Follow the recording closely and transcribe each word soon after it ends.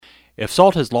If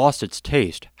salt has lost its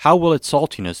taste, how will its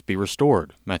saltiness be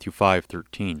restored? Matthew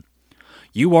 5:13.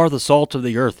 You are the salt of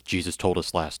the earth, Jesus told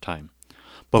us last time.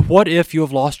 But what if you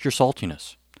have lost your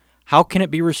saltiness? How can it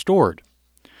be restored?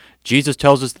 Jesus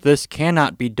tells us that this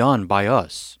cannot be done by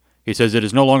us. He says it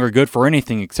is no longer good for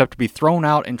anything except to be thrown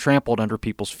out and trampled under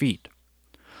people's feet.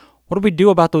 What do we do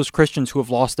about those Christians who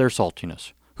have lost their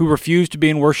saltiness, who refuse to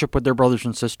be in worship with their brothers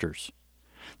and sisters?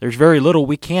 There's very little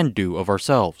we can do of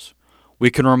ourselves. We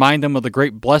can remind them of the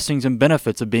great blessings and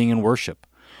benefits of being in worship.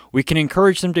 We can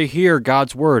encourage them to hear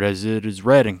God's word as it is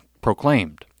read and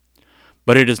proclaimed.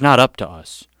 But it is not up to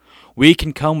us. We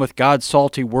can come with God's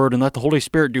salty word and let the Holy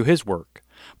Spirit do His work.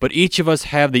 But each of us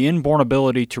have the inborn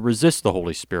ability to resist the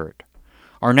Holy Spirit.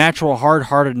 Our natural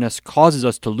hard-heartedness causes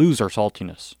us to lose our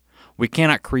saltiness. We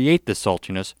cannot create this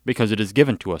saltiness because it is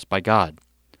given to us by God.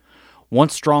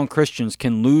 Once strong Christians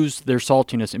can lose their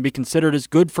saltiness and be considered as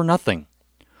good for nothing.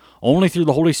 Only through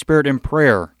the Holy Spirit and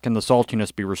prayer can the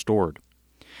saltiness be restored.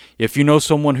 If you know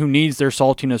someone who needs their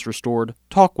saltiness restored,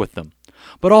 talk with them,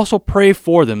 but also pray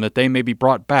for them that they may be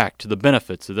brought back to the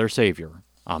benefits of their Savior.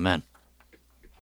 Amen.